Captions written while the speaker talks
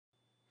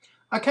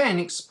Okay, in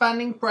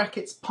expanding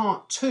brackets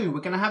part 2, we're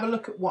going to have a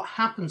look at what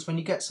happens when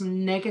you get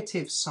some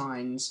negative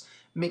signs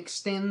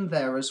mixed in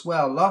there as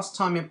well. Last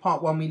time in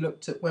part 1 we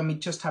looked at when we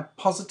just had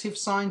positive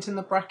signs in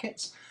the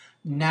brackets.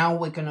 Now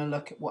we're going to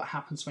look at what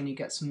happens when you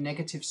get some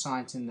negative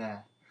signs in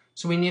there.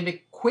 So we need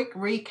a quick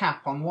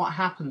recap on what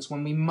happens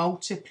when we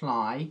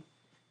multiply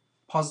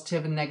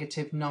positive and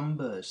negative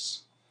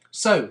numbers.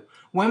 So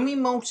when we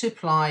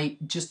multiply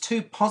just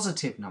two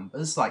positive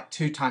numbers, like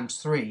 2 times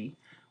 3,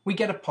 we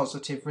get a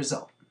positive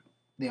result.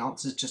 The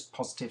answer is just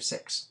positive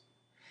 6.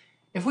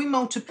 If we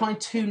multiply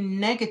two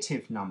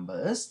negative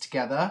numbers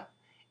together,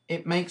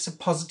 it makes a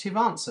positive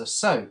answer.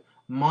 So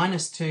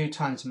minus 2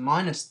 times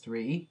minus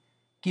 3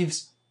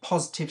 gives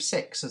positive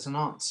 6 as an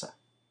answer.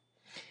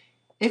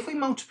 If we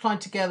multiply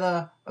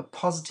together a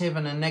positive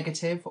and a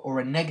negative, or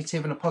a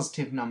negative and a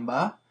positive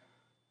number,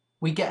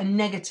 we get a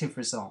negative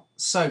result.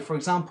 So for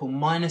example,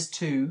 minus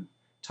 2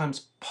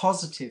 times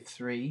positive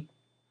 3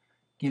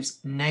 gives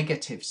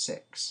negative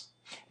 6.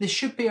 This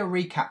should be a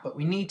recap, but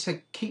we need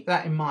to keep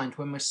that in mind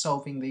when we're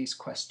solving these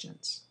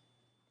questions.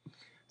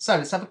 So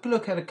let's have a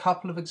look at a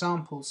couple of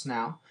examples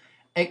now.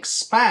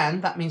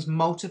 Expand, that means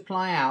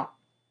multiply out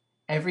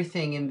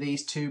everything in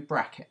these two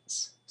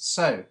brackets.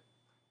 So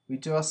we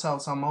do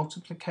ourselves our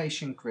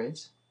multiplication grid.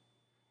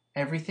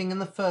 Everything in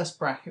the first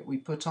bracket we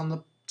put on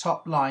the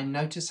top line.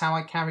 Notice how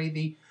I carry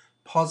the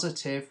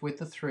positive with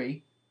the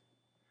 3.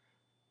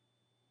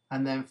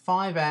 And then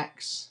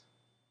 5x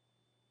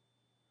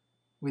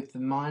with the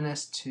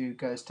minus 2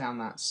 goes down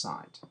that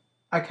side.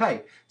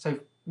 Okay, so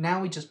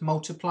now we just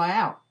multiply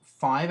out.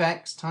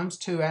 5x times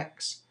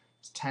 2x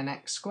is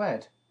 10x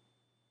squared.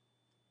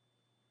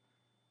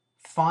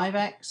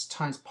 5x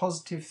times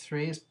positive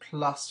 3 is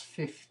plus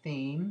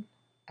 15x.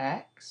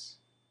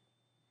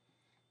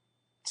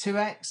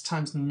 2x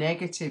times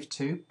negative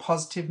 2,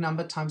 positive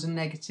number times a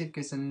negative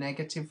gives a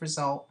negative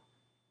result,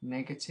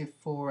 negative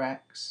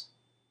 4x.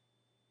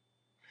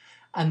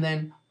 And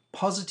then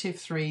positive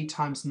 3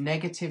 times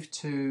negative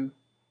 2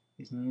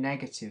 is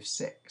negative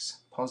 6.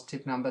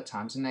 Positive number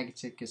times a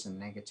negative gives a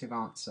negative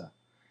answer.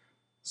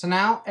 So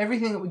now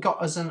everything that we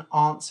got as an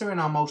answer in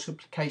our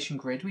multiplication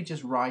grid we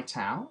just write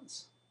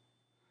out.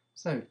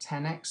 So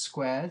 10x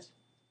squared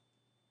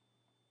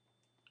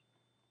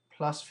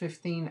plus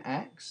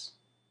 15x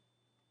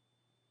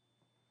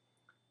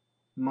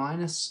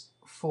minus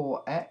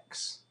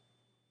 4x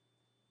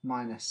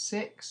minus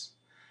 6.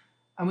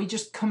 And we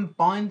just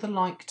combine the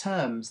like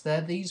terms.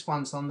 They're these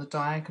ones on the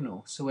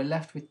diagonal. So we're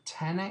left with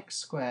 10x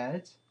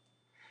squared.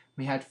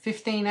 We had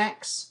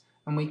 15x,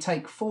 and we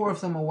take 4 of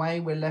them away.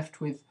 We're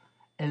left with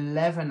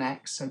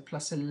 11x, so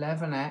plus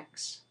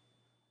 11x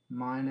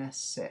minus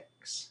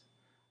 6.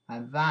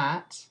 And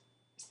that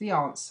is the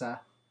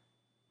answer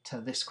to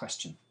this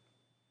question.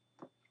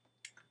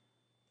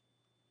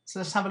 So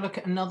let's have a look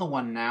at another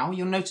one now.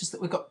 You'll notice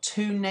that we've got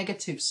two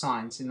negative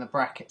signs in the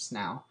brackets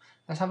now.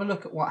 Let's have a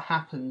look at what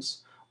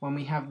happens when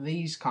we have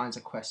these kinds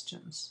of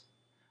questions.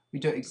 We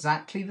do it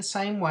exactly the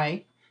same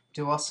way.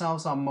 Do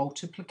ourselves our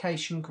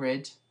multiplication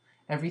grid.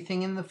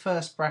 Everything in the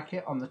first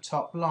bracket on the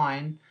top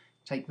line,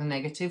 take the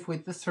negative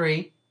with the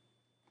 3.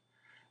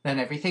 Then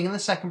everything in the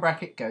second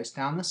bracket goes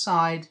down the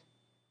side,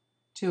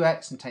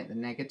 2x, and take the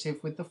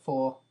negative with the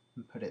 4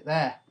 and put it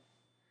there.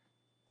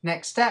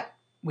 Next step,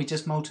 we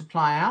just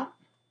multiply out.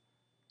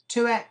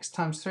 2x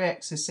times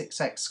 3x is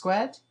 6x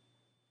squared.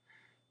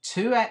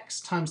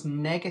 2x times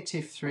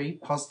negative 3,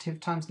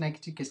 positive times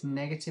negative gives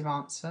negative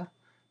answer,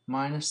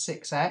 minus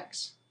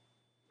 6x.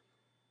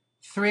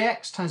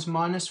 3x times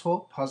minus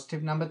 4,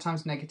 positive number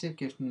times negative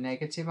gives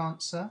negative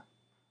answer,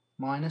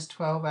 minus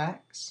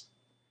 12x.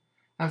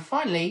 And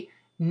finally,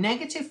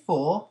 negative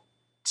 4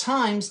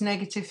 times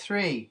negative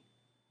 3.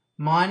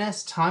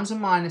 Minus times a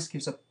minus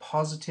gives a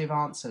positive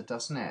answer,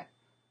 doesn't it?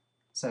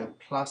 So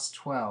plus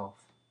 12.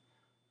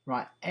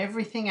 Write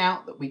everything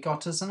out that we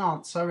got as an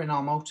answer in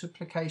our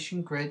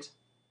multiplication grid.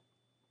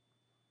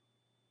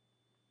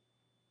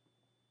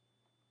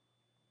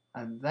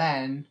 And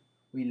then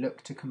we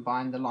look to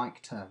combine the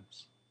like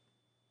terms.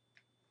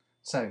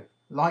 So,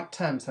 like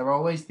terms, there are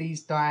always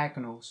these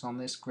diagonals on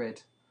this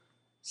grid.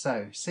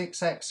 So,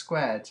 6x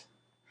squared.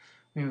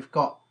 We've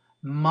got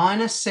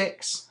minus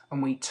 6,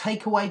 and we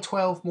take away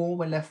 12 more,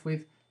 we're left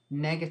with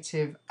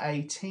negative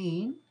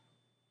 18.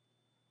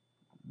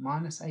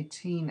 Minus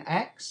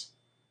 18x.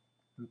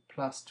 And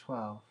plus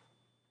 12.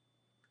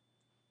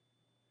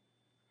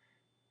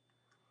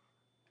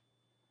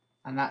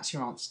 And that's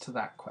your answer to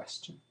that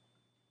question.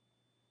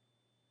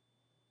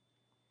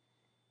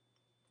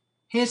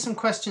 Here's some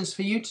questions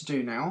for you to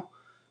do now.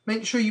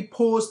 Make sure you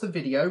pause the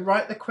video,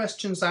 write the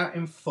questions out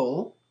in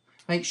full.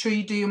 Make sure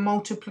you do your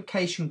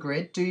multiplication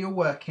grid, do your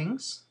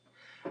workings.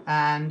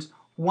 And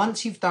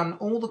once you've done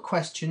all the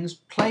questions,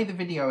 play the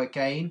video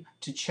again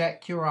to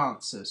check your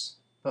answers.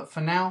 But for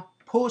now,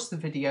 pause the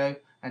video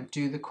and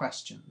do the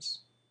questions.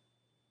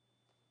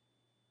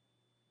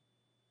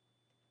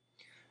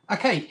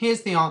 Okay,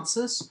 here's the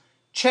answers.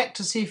 Check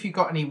to see if you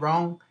got any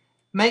wrong.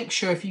 Make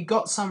sure if you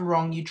got some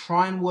wrong, you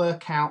try and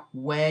work out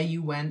where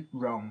you went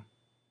wrong.